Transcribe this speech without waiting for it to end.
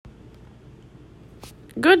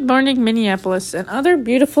Good morning, Minneapolis, and other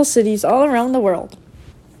beautiful cities all around the world.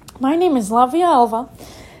 My name is Lavia Alva,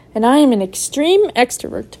 and I am an extreme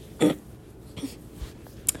extrovert.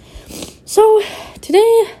 So,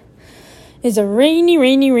 today is a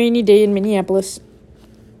rainy day in Minneapolis,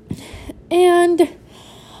 and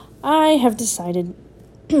I have decided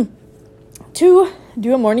to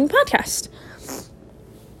do a morning podcast.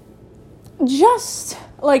 Just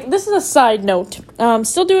like, this is a side note.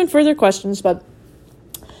 Still doing further questions, but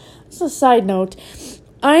this is a side note.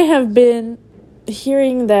 I have been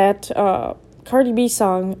hearing that Cardi B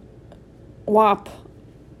song, WAP,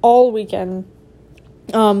 all weekend.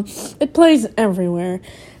 It plays everywhere,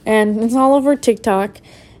 and it's all over TikTok,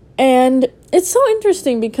 and it's so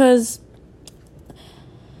interesting because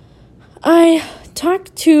I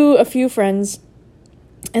talked to a few friends,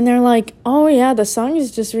 and they're like, oh yeah, the song is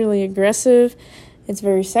just really aggressive, it's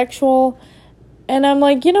very sexual, and I'm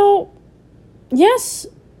like, yes,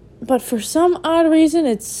 but for some odd reason,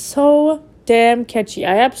 it's so damn catchy.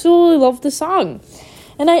 I absolutely love the song,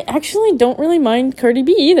 and I actually don't really mind Cardi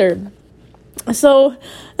B either. So,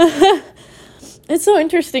 it's so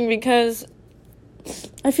interesting because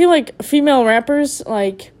I feel like female rappers,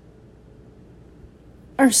 are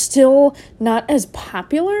still not as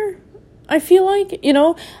popular. I feel like,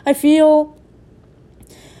 I feel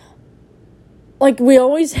like we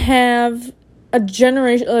always have a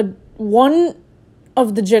generation, one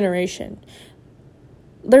of the generation.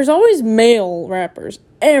 There's always male rappers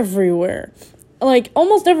everywhere. Like,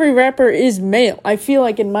 almost every rapper is male, I feel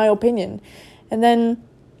like, in my opinion. And then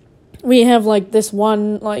we have, this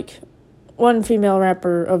one female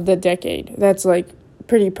rapper of the decade that's,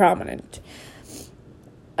 pretty prominent.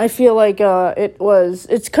 I feel like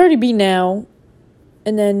it's Cardi B now,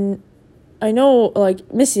 and then I know,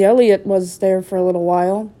 Missy Elliott was there for a little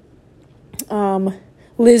while.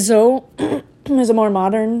 Lizzo is a more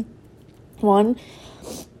modern one.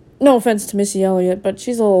 No offense to Missy Elliott, but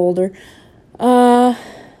she's a little older.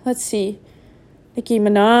 Let's see. Nicki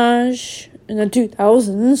Minaj in the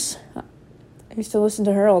 2000s. I used to listen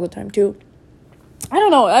to her all the time, too. I don't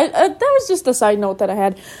know. That was just a side note that I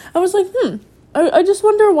had. I was like, I just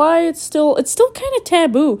wonder why it's still kind of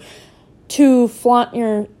taboo to flaunt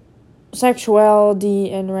your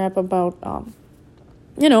sexuality and rap about,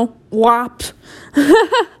 WAP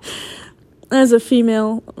as a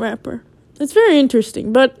female rapper. It's very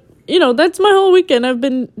interesting, but, that's my whole weekend. I've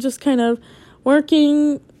been just kind of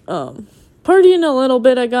working, partying a little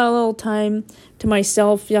bit. I got a little time to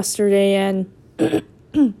myself yesterday, and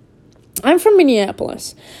I'm from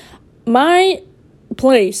Minneapolis. My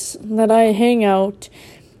place that I hang out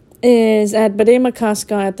is at B'nai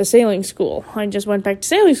Makaska at the sailing school. I just went back to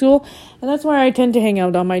sailing school, and that's where I tend to hang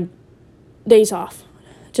out on my days off,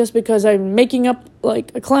 just because I'm making up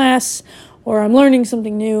a class or I'm learning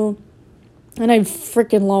something new, and I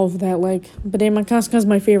freaking love that. B'nai Makaska is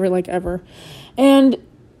my favorite ever. And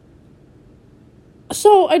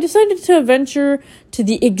so I decided to venture to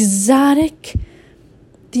the exotic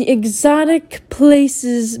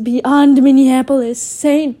places beyond Minneapolis,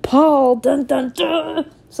 St. Paul, dun dun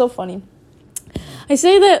dun. So funny. I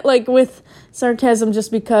say that with sarcasm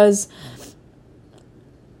just because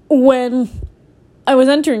when I was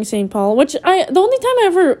entering St. Paul, the only time I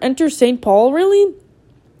ever enter St. Paul really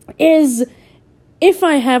is if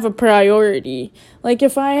I have a priority.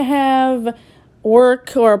 If I have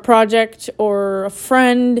work or a project or a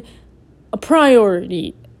friend, a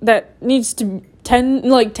priority that needs to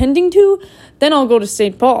tending to, then I'll go to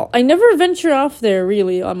St. Paul. I never venture off there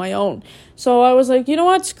really on my own. So I was like, you know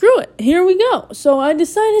what, screw it, here we go. So I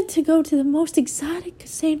decided to go to the most exotic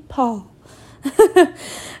St. Paul.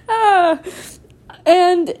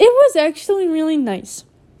 And it was actually really nice.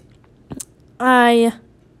 I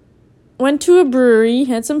went to a brewery,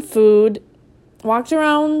 had some food, walked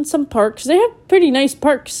around some parks. They have pretty nice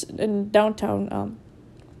parks in downtown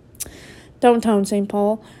St.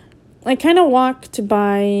 Paul. I kind of walked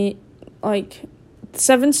by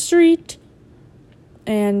 7th Street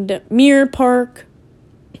and Mirror Park.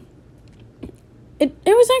 It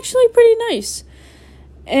was actually pretty nice.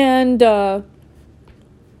 And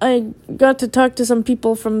I got to talk to some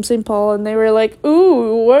people from St. Paul, and they were like,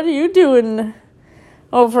 ooh, what are you doing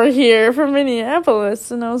over here from Minneapolis?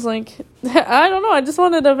 And I was like, I don't know, I just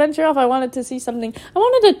wanted to venture off. I wanted to see something. I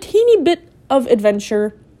wanted a teeny bit of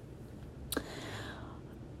adventure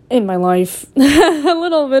in my life. A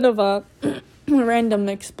little bit of a random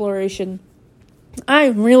exploration. I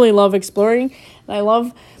really love exploring. I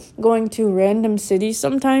love going to random cities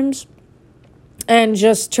sometimes and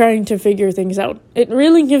just trying to figure things out. It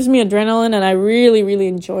really gives me adrenaline, and I really, really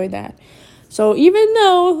enjoy that. So even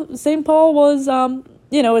though St. Paul was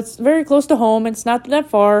it's very close to home. It's not that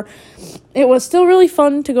far. It was still really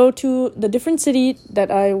fun to go to the different city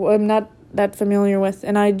that I am not that familiar with.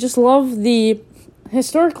 And I just love the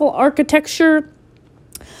historical architecture.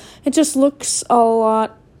 It just looks a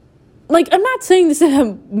lot, like, I'm not saying this in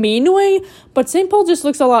a mean way, but St. Paul just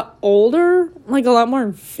looks a lot older, like a lot more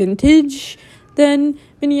vintage than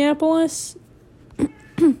Minneapolis.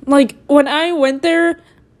 Like, when I went there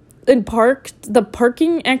and parked, the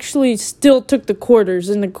parking actually still took the quarters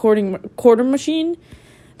in the quarter machine.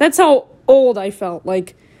 That's how old I felt.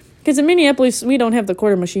 Like, because in Minneapolis, we don't have the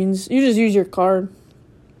quarter machines. You just use your card.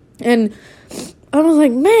 And I was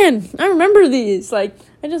like, man, I remember these. Like,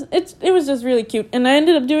 it was just really cute. And I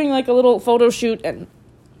ended up doing, like, a little photo shoot, and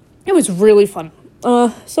it was really fun.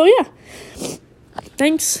 So, yeah.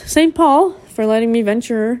 Thanks, St. Paul, for letting me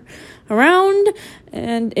venture around,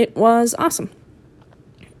 and it was awesome.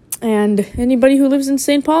 And anybody who lives in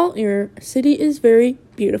St. Paul, your city is very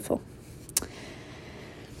beautiful.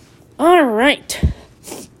 All right.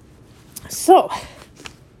 So,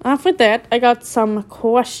 off with that, I got some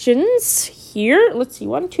questions here. Let's see.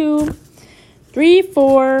 1, 2, 3,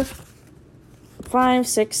 4, 5,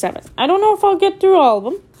 6, 7. I don't know if I'll get through all of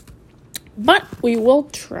them, but we will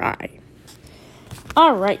try.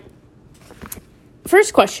 All right.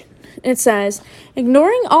 First question. It says,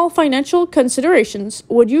 ignoring all financial considerations,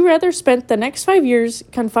 would you rather spend the next 5 years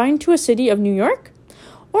confined to a city of New York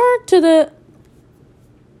or to the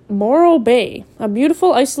Morro Bay, a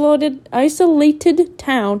beautiful isolated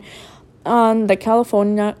town on the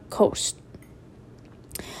California coast?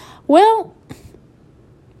 Well,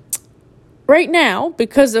 right now,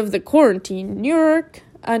 because of the quarantine, New York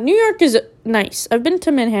is nice. I've been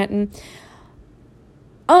to Manhattan.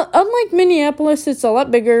 Unlike Minneapolis, it's a lot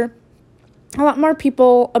bigger. A lot more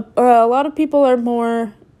people, a lot of people are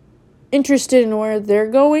more interested in where they're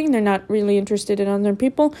going. They're not really interested in other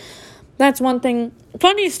people. That's one thing.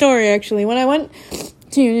 Funny story, actually. When I went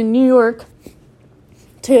to New York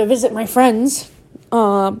to visit my friends,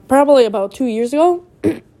 probably about 2 years ago,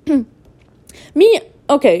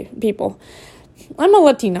 people, I'm a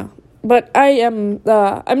Latina, but I'm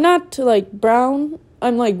not, like, brown.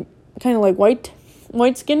 I'm, like, kind of like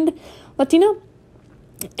white-skinned Latina.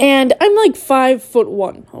 And I'm like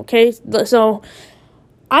 5'1", okay? So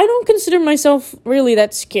I don't consider myself really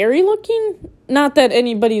that scary looking. Not that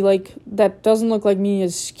anybody like that doesn't look like me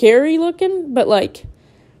is scary looking, but like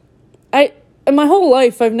in my whole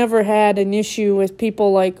life I've never had an issue with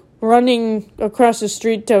people like running across the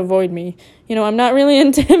street to avoid me. I'm not really an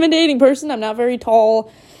intimidating person. I'm not very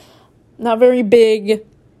tall, not very big.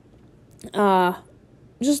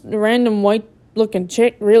 Just a random white looking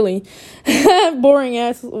chick, really. Boring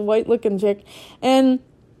ass white looking chick. And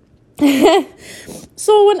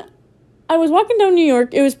so when I was walking down New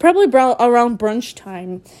York, it was probably around brunch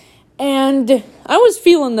time, and I was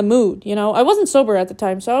feeling the mood. I wasn't sober at the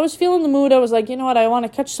time, so I was feeling the mood. I was like, you know what, I want to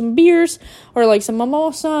catch some beers or like some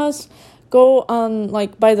mimosas, go on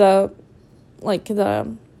like by the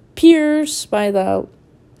piers, by the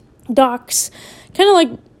docks, kind of like,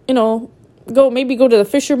 go to the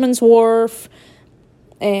Fisherman's Wharf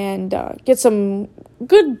and get some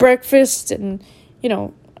good breakfast and,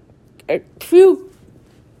 a few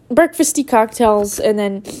breakfasty cocktails, and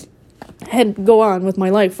then go on with my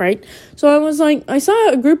life, right? So I was like, I saw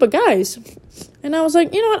a group of guys, and I was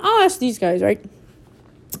like, you know what, I'll ask these guys, right?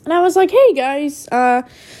 And I was like, hey, guys,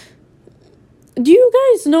 do you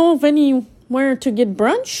guys know of anywhere to get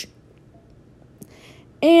brunch?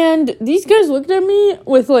 And these guys looked at me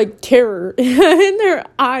with, like, terror in their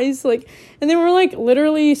eyes, like, and they were, like,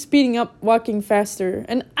 literally speeding up, walking faster.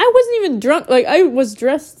 And I wasn't even drunk. Like, I was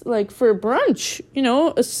dressed, like, for brunch,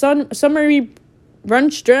 a summery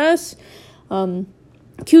brunch dress,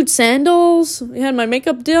 cute sandals, I had my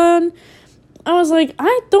makeup done. I was like,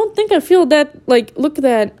 I don't think I feel that, like, look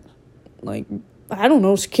that, like, I don't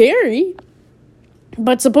know, scary.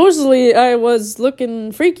 But supposedly I was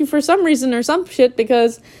looking freaky for some reason or some shit,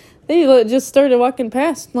 because they just started walking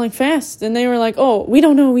past, like, fast. And they were like, oh, we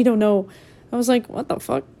don't know. I was like, what the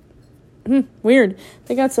fuck? Weird.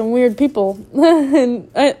 They got some weird people in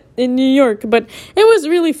New York. But it was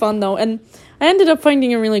really fun, though. And I ended up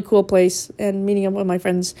finding a really cool place and meeting up with my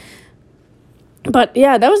friends. But,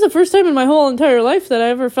 yeah, that was the first time in my whole entire life that I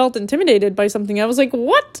ever felt intimidated by something. I was like,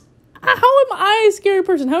 what? How am I a scary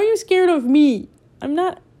person? How are you scared of me? I'm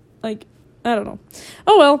not, like, I don't know.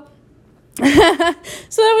 Oh, well. So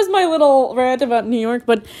that was my little rant about New York,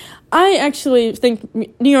 but I actually think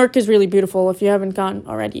New York is really beautiful if you haven't gone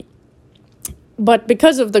already. But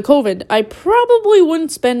because of the COVID, I probably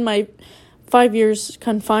wouldn't spend my 5 years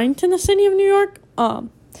confined to the city of New York.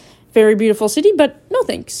 very beautiful city, but no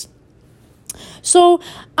thanks. So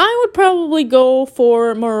I would probably go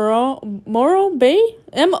for Morro Bay,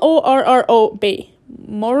 Morro Bay,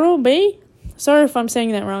 Morro Bay. Sorry if I'm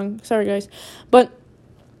saying that wrong. Sorry, guys. But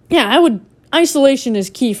yeah, isolation is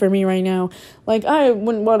key for me right now. Like, I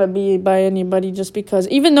wouldn't want to be by anybody just because,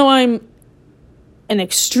 even though I'm an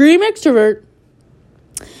extreme extrovert,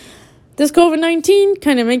 this COVID-19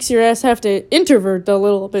 kind of makes your ass have to introvert a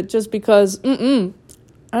little bit just because, I do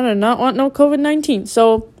not want no COVID-19.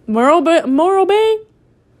 So, Morro Bay,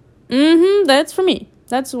 that's for me.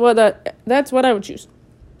 That's what I would choose.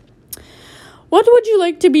 What would you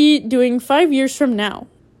like to be doing 5 years from now?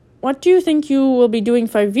 What do you think you will be doing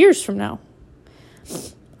 5 years from now?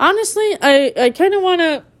 Honestly, I kind of want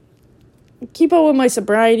to keep up with my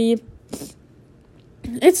sobriety.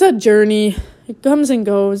 It's a journey. It comes and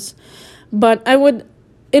goes. But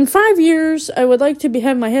in 5 years, I would like to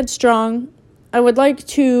have my head strong. I would like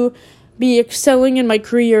to be excelling in my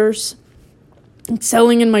careers,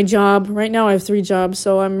 excelling in my job. Right now, I have 3 jobs,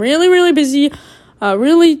 so I'm really, really busy,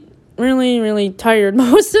 really, really tired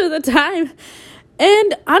most of the time.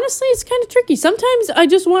 And honestly, it's kind of tricky. Sometimes I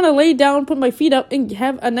just want to lay down, put my feet up, and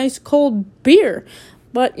have a nice cold beer.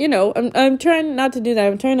 But, I'm trying not to do that.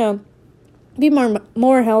 I'm trying to be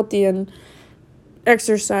more healthy and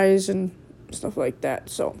exercise and stuff like that.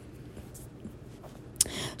 So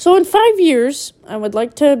in 5 years, I would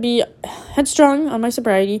like to be headstrong on my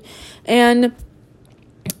sobriety. And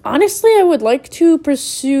honestly, I would like to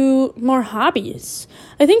pursue more hobbies.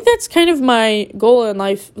 I think that's kind of my goal in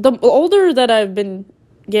life. The older that I've been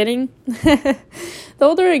getting, the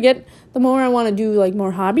older I get, the more I want to do like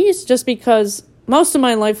more hobbies, just because most of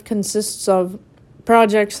my life consists of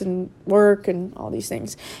projects and work and all these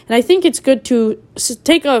things. And I think it's good to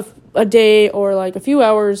take a day or like a few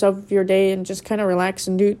hours of your day and just kind of relax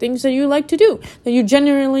and do things that you like to do, that you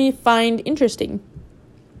genuinely find interesting.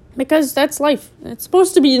 Because that's life. It's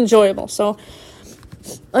supposed to be enjoyable. So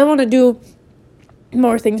I want to do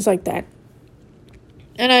more things like that.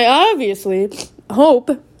 And I obviously hope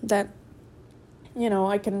that,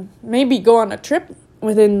 I can maybe go on a trip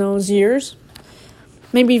within those years.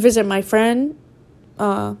 Maybe visit my friend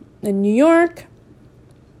in New York.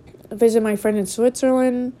 Visit my friend in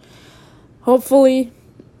Switzerland. Hopefully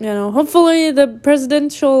the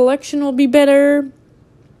presidential election will be better.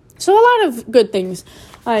 So a lot of good things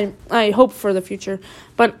I hope for the future.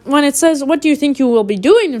 But when it says, what do you think you will be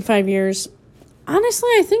doing in 5 years? Honestly,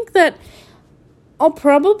 I think that I'll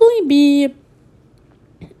probably be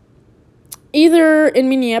either in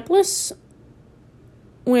Minneapolis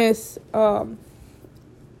with a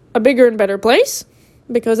bigger and better place,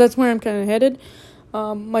 because that's where I'm kind of headed.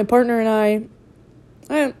 My partner and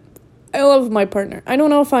I love my partner. I don't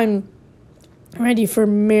know if I'm ready for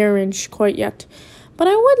marriage quite yet, but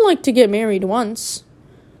I would like to get married once.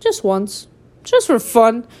 Just once. Just for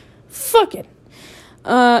fun. Fuck it.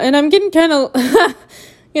 And I'm getting kind of,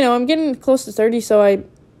 I'm getting close to 30, so I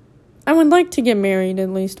would like to get married at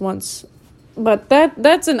least once. But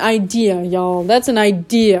that's an idea, y'all. That's an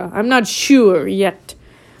idea. I'm not sure yet.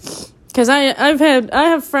 Because I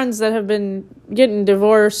have friends that have been getting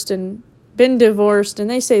divorced and been divorced, and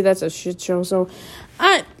they say that's a shit show. So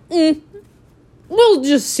we'll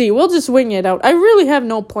just see. We'll just wing it out. I really have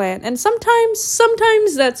no plan. And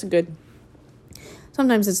sometimes that's good.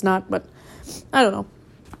 Sometimes it's not, but I don't know.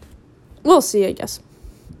 We'll see, I guess.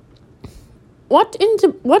 What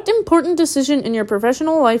important decision in your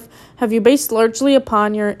professional life have you based largely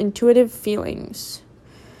upon your intuitive feelings?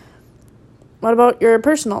 What about your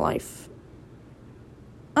personal life?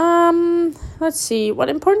 Let's see. What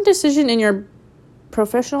important decision in your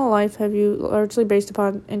professional life have you largely based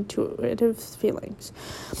upon intuitive feelings?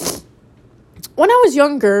 When I was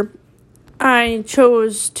younger, I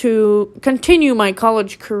chose to continue my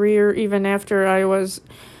college career even after I was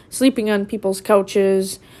sleeping on people's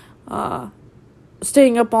couches,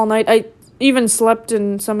 staying up all night. I even slept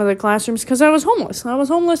in some of the classrooms because I was homeless. I was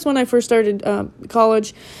homeless when I first started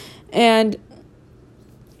college, and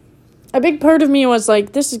a big part of me was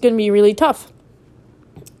like, this is going to be really tough.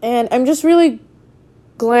 And I'm just really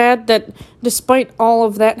glad that despite all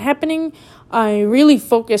of that happening, I really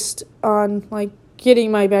focused on like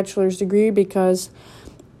getting my bachelor's degree, because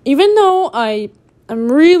even though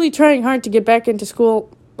I'm really trying hard to get back into school,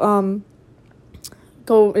 go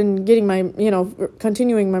and getting my,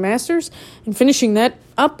 continuing my master's and finishing that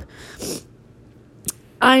up,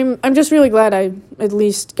 I'm just really glad I at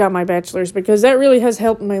least got my bachelor's, because that really has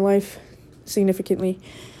helped my life significantly.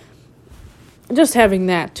 Just having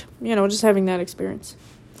that, just having that experience.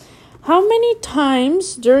 How many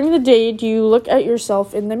times during the day do you look at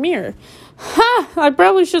yourself in the mirror? I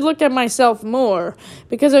probably should look at myself more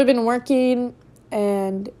because I've been working,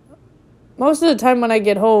 and most of the time when I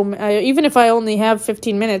get home, even if I only have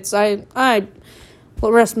 15 minutes, I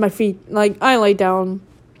rest my feet. Like, I lay down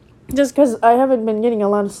just because I haven't been getting a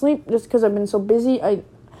lot of sleep, just because I've been so busy. I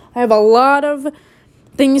have a lot of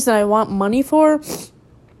things that I want money for.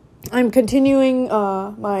 I'm continuing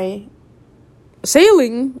my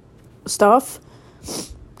sailing stuff.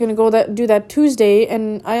 I'm gonna do that Tuesday,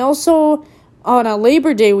 and I also, on a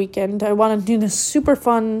Labor Day weekend, I want to do this super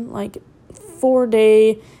fun, like,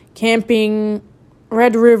 4-day camping,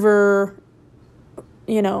 Red River,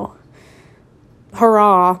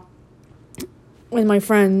 hurrah, with my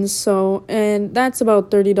friends. And that's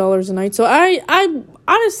about $30 a night. So I'm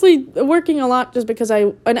honestly working a lot just because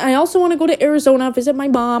I also want to go to Arizona, visit my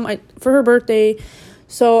mom for her birthday.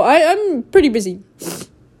 So I'm pretty busy.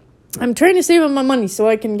 I'm trying to save up my money so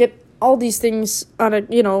I can get all these things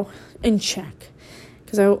in check.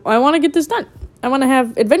 Because I want to get this done. I want to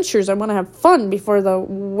have adventures. I want to have fun before the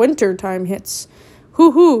winter time hits.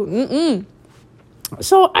 Hoo-hoo.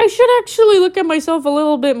 So I should actually look at myself a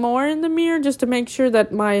little bit more in the mirror just to make sure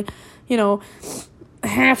that my,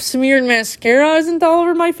 half-smeared mascara isn't all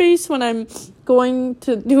over my face when I'm going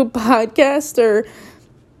to do a podcast or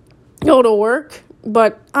go to work.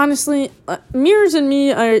 But honestly, mirrors and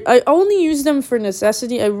me, I only use them for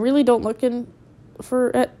necessity. I really don't look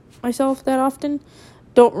at myself that often.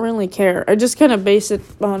 Don't really care. I just kind of base it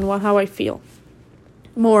on how I feel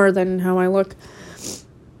more than how I look.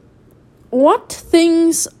 What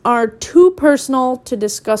things are too personal to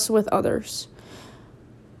discuss with others?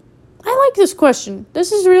 I like this question.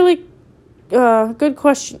 This is really a good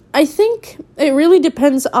question. I think it really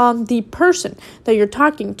depends on the person that you're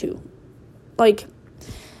talking to. Like,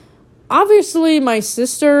 obviously, my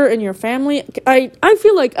sister and your family, I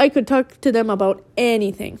feel like I could talk to them about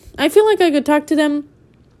anything. I feel like I could talk to them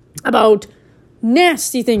about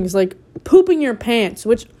nasty things like pooping your pants,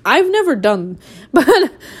 which I've never done. But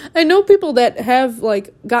I know people that have,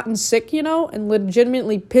 like, gotten sick, and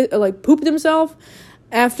legitimately, pooped themselves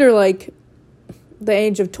after, like, the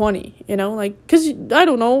age of 20, because, I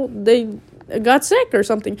don't know, they got sick or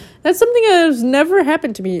something. That's something that has never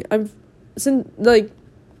happened to me.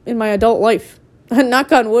 In my adult life.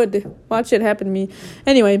 Knock on wood. Watch it happen to me.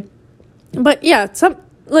 Anyway, but yeah,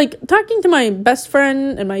 talking to my best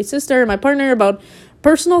friend and my sister and my partner about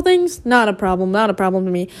personal things, not a problem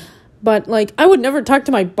to me. But, I would never talk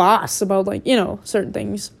to my boss about, certain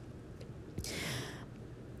things.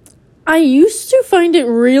 I used to find it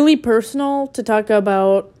really personal to talk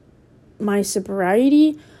about my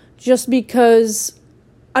sobriety just because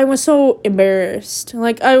I was so embarrassed.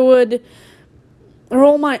 I would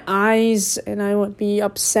roll my eyes and I would be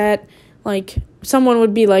upset. Someone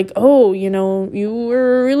would be like, oh, you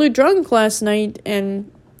were really drunk last night.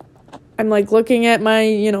 And I'm looking at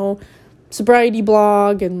my, sobriety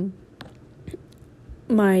blog and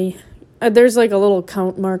my, there's a little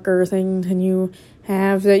count marker thing and you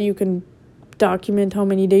have that you can document how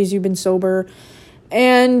many days you've been sober.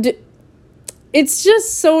 And it's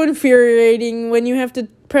just so infuriating when you have to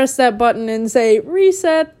press that button and say,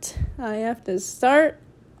 reset. I have to start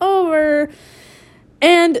over.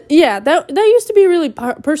 And yeah, that used to be really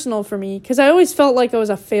personal for me because I always felt like I was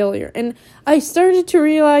a failure. And I started to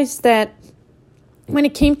realize that when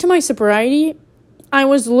it came to my sobriety, I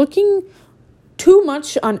was looking too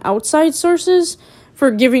much on outside sources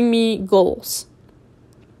for giving me goals.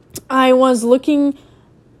 I was looking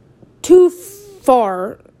too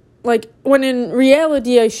far, when in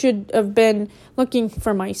reality I should have been looking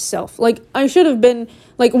for myself. I should have been,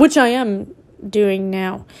 which I am doing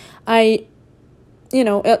now.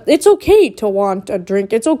 It's okay to want a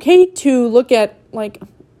drink. It's okay to look at,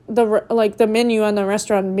 the menu on the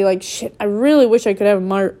restaurant and be like, shit, I really wish I could have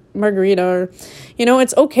a margarita. Or,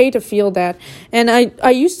 it's okay to feel that. And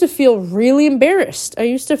I used to feel really embarrassed. I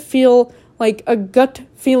used to feel a gut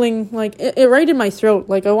feeling, it right in my throat.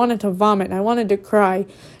 I wanted to vomit. I wanted to cry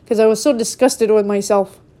because I was so disgusted with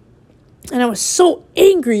myself. And I was so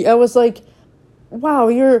angry. I was like, wow,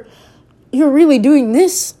 you're really doing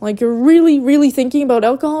this? You're really, really thinking about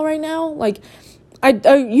alcohol right now?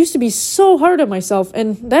 I used to be so hard on myself.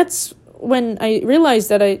 And that's when I realized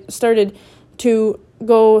that I started to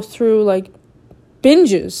go through,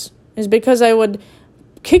 binges. Is because I would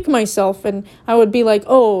kick myself and I would be like,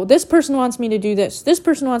 oh, this person wants me to do this. This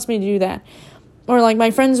person wants me to do that. Or,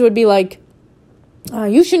 my friends would be like,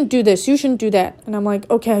 you shouldn't do this, you shouldn't do that. And I'm like,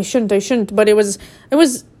 okay, I shouldn't. But it was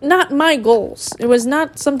not my goals. It was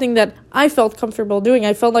not something that I felt comfortable doing.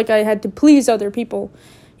 I felt like I had to please other people,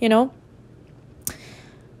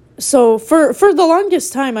 So for the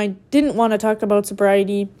longest time, I didn't want to talk about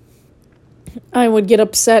sobriety. I would get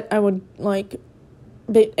upset. I would like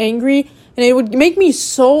be angry, and it would make me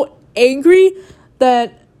so angry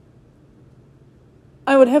that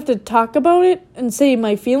I would have to talk about it and say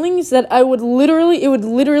my feelings that it would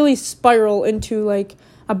literally spiral into like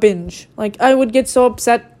a binge. Like I would get so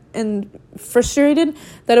upset and frustrated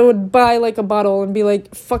that I would buy like a bottle and be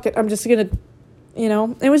like, fuck it, I'm just gonna,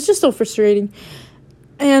 it was just so frustrating.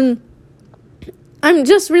 And I'm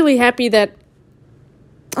just really happy that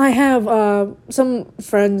I have some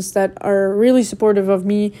friends that are really supportive of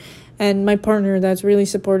me and my partner that's really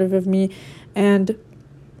supportive of me, and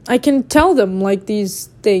I can tell them like these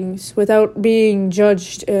things without being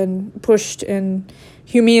judged and pushed and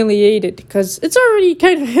humiliated, because it's already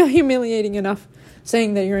kind of humiliating enough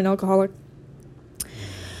saying that you're an alcoholic.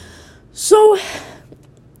 So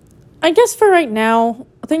I guess for right now,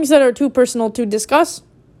 things that are too personal to discuss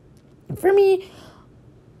for me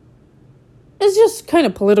is just kind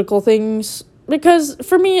of political things, because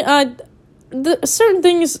for me certain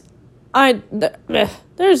things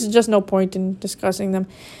there's just no point in discussing them.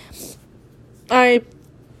 I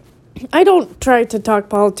don't try to talk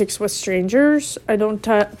politics with strangers. I don't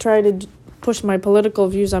try to push my political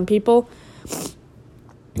views on people,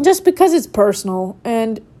 just because it's personal.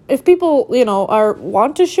 And if people,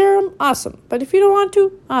 want to share them, awesome. But if you don't want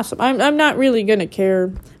to, awesome. I'm not really gonna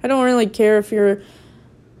care. I don't really care if you're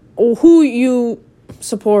who you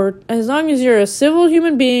support, as long as you're a civil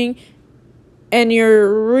human being and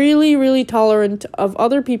you're really, really tolerant of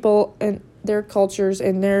other people and their cultures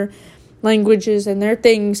and their languages and their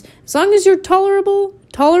things. As long as you're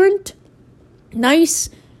tolerant, nice,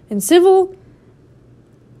 and civil,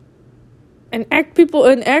 and act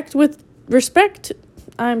with respect,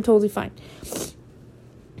 I'm totally fine.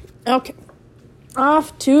 Okay.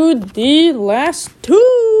 Off to the last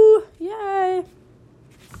two. Yay.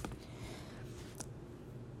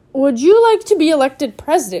 Would you like to be elected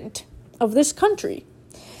president of this country?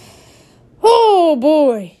 Oh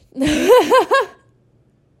boy.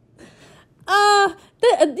 I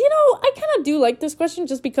kind of do like this question,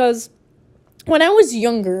 just because when I was a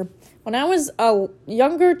younger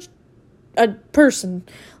person,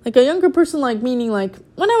 meaning like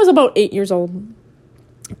when I was about 8 years old,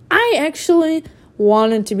 I actually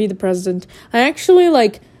wanted to be the president. I actually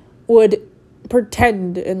would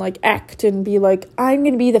pretend and act and be like, I'm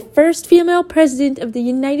going to be the first female president of the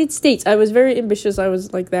United States. I was very ambitious. I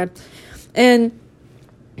was like that. And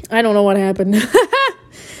I don't know what happened.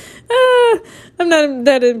 I'm not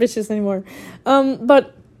that ambitious anymore.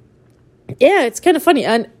 But yeah, it's kind of funny.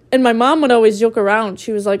 And my mom would always joke around.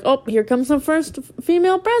 She was like, oh, here comes the first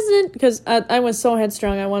female president. Because I was so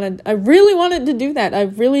headstrong. I really wanted to do that. I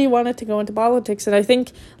really wanted to go into politics. And I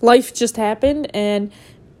think life just happened and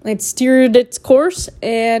it steered its course.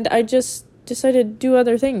 And I just decided to do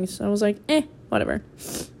other things. I was like, whatever.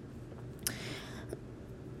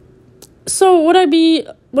 So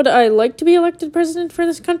would I like to be elected president for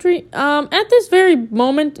this country? At this very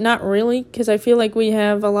moment, not really, because I feel like we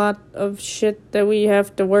have a lot of shit that we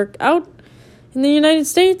have to work out in the United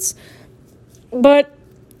States. But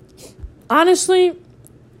honestly,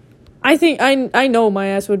 I think I know my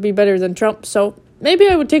ass would be better than Trump, so maybe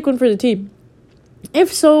I would take one for the team.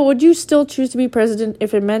 If so, would you still choose to be president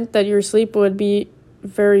if it meant that your sleep would be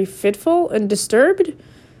very fitful and disturbed,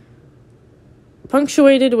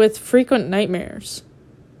 punctuated with frequent nightmares?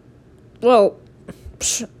 Well,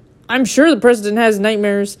 I'm sure the president has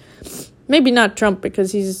nightmares. Maybe not Trump,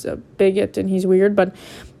 because he's a bigot and he's weird, but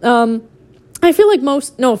I feel like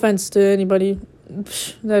no offense to anybody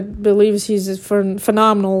that believes he's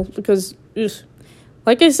phenomenal, because,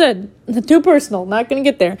 like I said, too personal, not gonna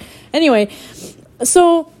get there. Anyway,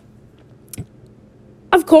 so,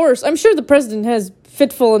 of course, I'm sure the president has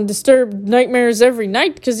fitful and disturbed nightmares every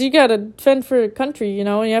night, because you gotta fend for a country, you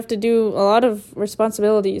have to do a lot of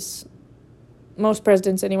responsibilities. Most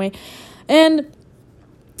presidents, anyway. And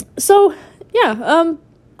so, yeah,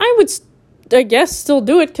 I would, I guess, still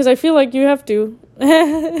do it, because I feel like you have to.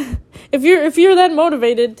 If you're that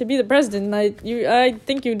motivated to be the president, I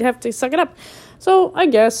think you'd have to suck it up. So, I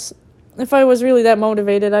guess, if I was really that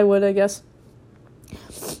motivated, I would, I guess.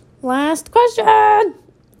 Last question!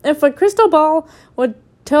 If a crystal ball would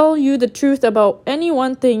tell you the truth about any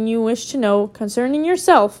one thing you wish to know concerning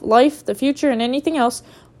yourself, life, the future, and anything else,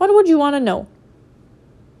 what would you want to know?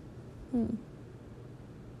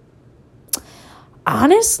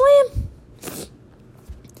 Honestly?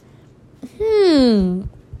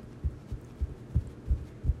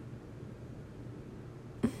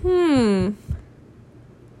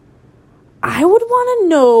 I would want to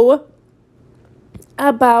know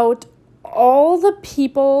about all the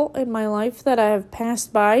people in my life that I have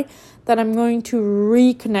passed by that I'm going to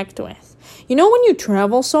reconnect with. You know, when you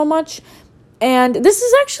travel so much, and this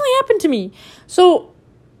has actually happened to me. So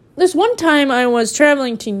this one time I was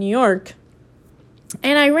traveling to New York,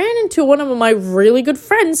 and I ran into one of my really good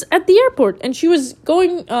friends at the airport, and she was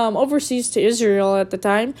going overseas to Israel at the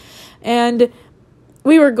time, and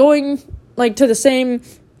we were going like to the same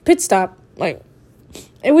pit stop,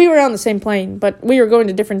 and we were on the same plane, but we were going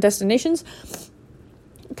to different destinations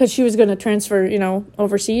because she was going to transfer,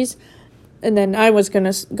 overseas, and then I was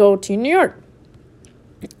going to go to New York.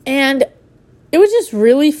 And it was just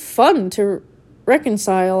really fun to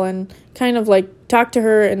reconcile and kind of like talk to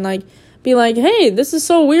her and like be like, hey, this is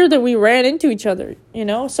so weird that we ran into each other,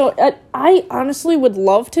 So I honestly would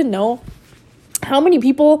love to know how many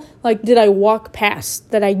people, did I walk past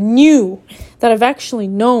that I knew, that I've actually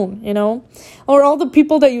known, Or all the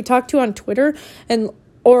people that you talk to on Twitter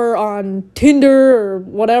or on Tinder or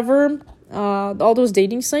whatever, all those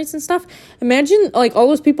dating sites and stuff. Imagine, all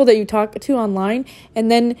those people that you talk to online,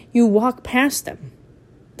 and then you walk past them.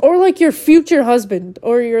 Or, your future husband,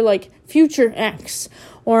 or your, future ex,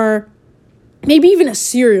 or maybe even a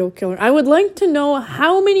serial killer. I would like to know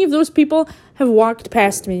how many of those people have walked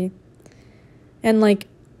past me and,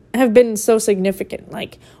 have been so significant.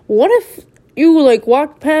 What if you,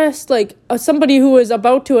 walked past, somebody who was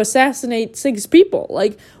about to assassinate 6 people?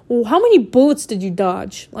 How many bullets did you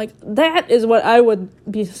dodge? That is what I would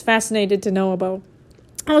be fascinated to know about.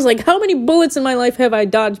 I was like, how many bullets in my life have I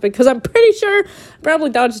dodged? Because I'm pretty sure I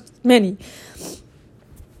probably dodged many.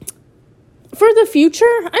 For the future,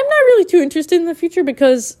 I'm not really too interested in the future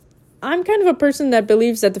because I'm kind of a person that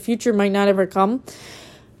believes that the future might not ever come.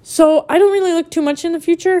 So I don't really look too much in the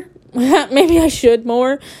future. Maybe I should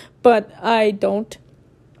more, but I don't.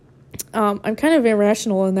 I'm kind of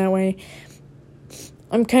irrational in that way.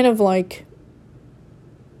 I'm kind of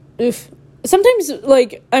sometimes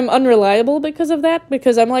I'm unreliable because of that,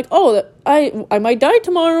 because I'm like, oh, I might die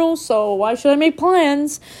tomorrow, so why should I make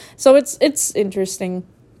plans? So it's interesting.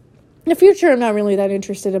 In the future, I'm not really that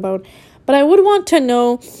interested about, but I would want to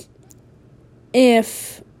know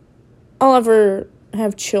if I'll ever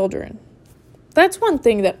have children. That's one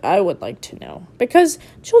thing that I would like to know, because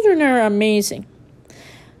children are amazing.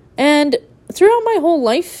 And throughout my whole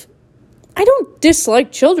life, I don't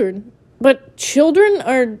dislike children, but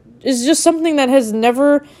children is just something that has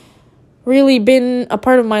never really been a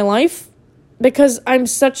part of my life because I'm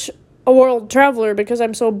such a world traveler, because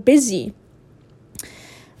I'm so busy.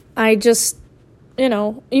 I just,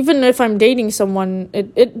 even if I'm dating someone,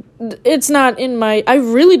 it's not in my, I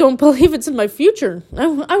really don't believe it's in my future. I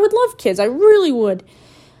would love kids. I really would.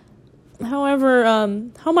 However,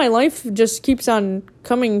 how my life just keeps on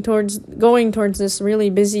going towards this really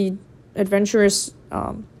busy, adventurous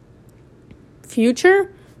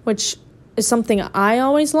future, which is something I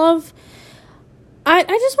always love. I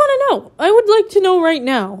just want to know. I would like to know right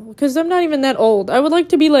now, because I'm not even that old. I would like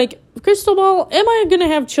to be like, crystal ball, am I going to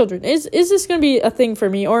have children? Is this going to be a thing for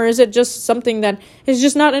me, or is it just something that is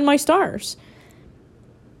just not in my stars?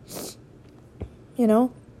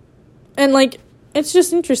 And it's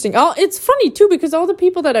just interesting. It's funny too, because all the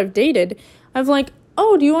people that I've dated, I've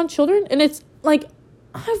oh, do you want children? And it's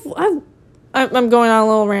I'm going on a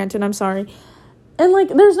little rant, and I'm sorry. And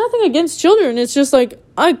there's nothing against children. It's just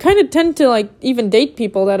I kind of tend to even date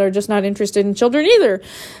people that are just not interested in children either.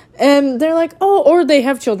 And they're oh, or they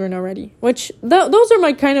have children already, which those are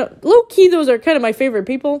my kind of, low key, those are kind of my favorite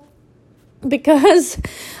people, because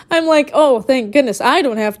I'm oh, thank goodness I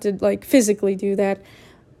don't have to physically do that.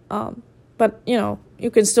 But you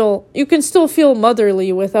can still feel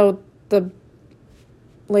motherly without the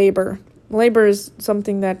labor. Labor is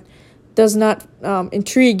something that does not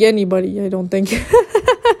intrigue anybody, I don't think.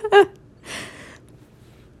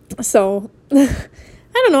 So, I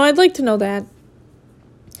don't know, I'd like to know that.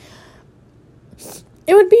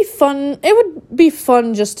 It would be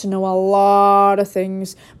fun just to know a lot of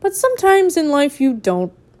things, but sometimes in life you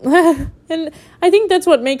don't. And I think that's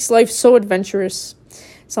what makes life so adventurous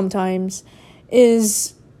sometimes,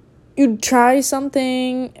 is you try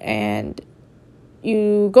something and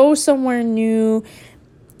you go somewhere new,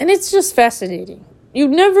 and it's just fascinating. You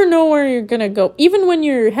never know where you're going to go, even when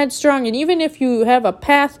you're headstrong, and even if you have a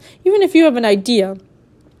path, even if you have an idea.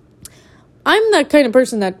 I'm that kind of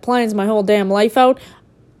person that plans my whole damn life out.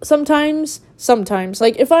 Sometimes,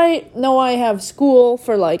 if I know I have school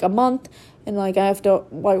for a month, and I have to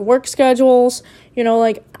work schedules,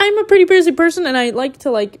 I'm a pretty busy person, and I like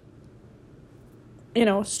to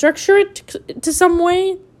structure it to some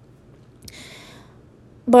way.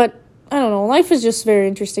 But I don't know, life is just very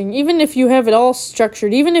interesting. Even if you have it all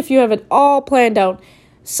structured, even if you have it all planned out,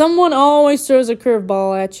 someone always throws a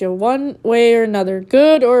curveball at you, one way or another,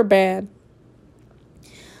 good or bad.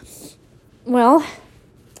 Well,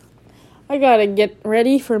 I gotta get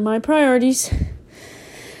ready for my priorities.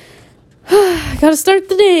 I gotta start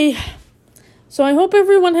the day. So I hope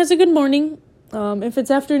everyone has a good morning. If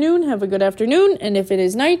it's afternoon, have a good afternoon. And if it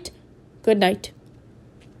is night, good night.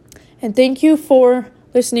 And thank you for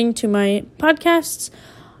listening to my podcasts.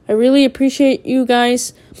 I really appreciate you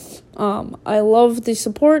guys. I love the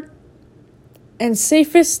support. And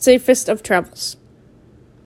safest of travels.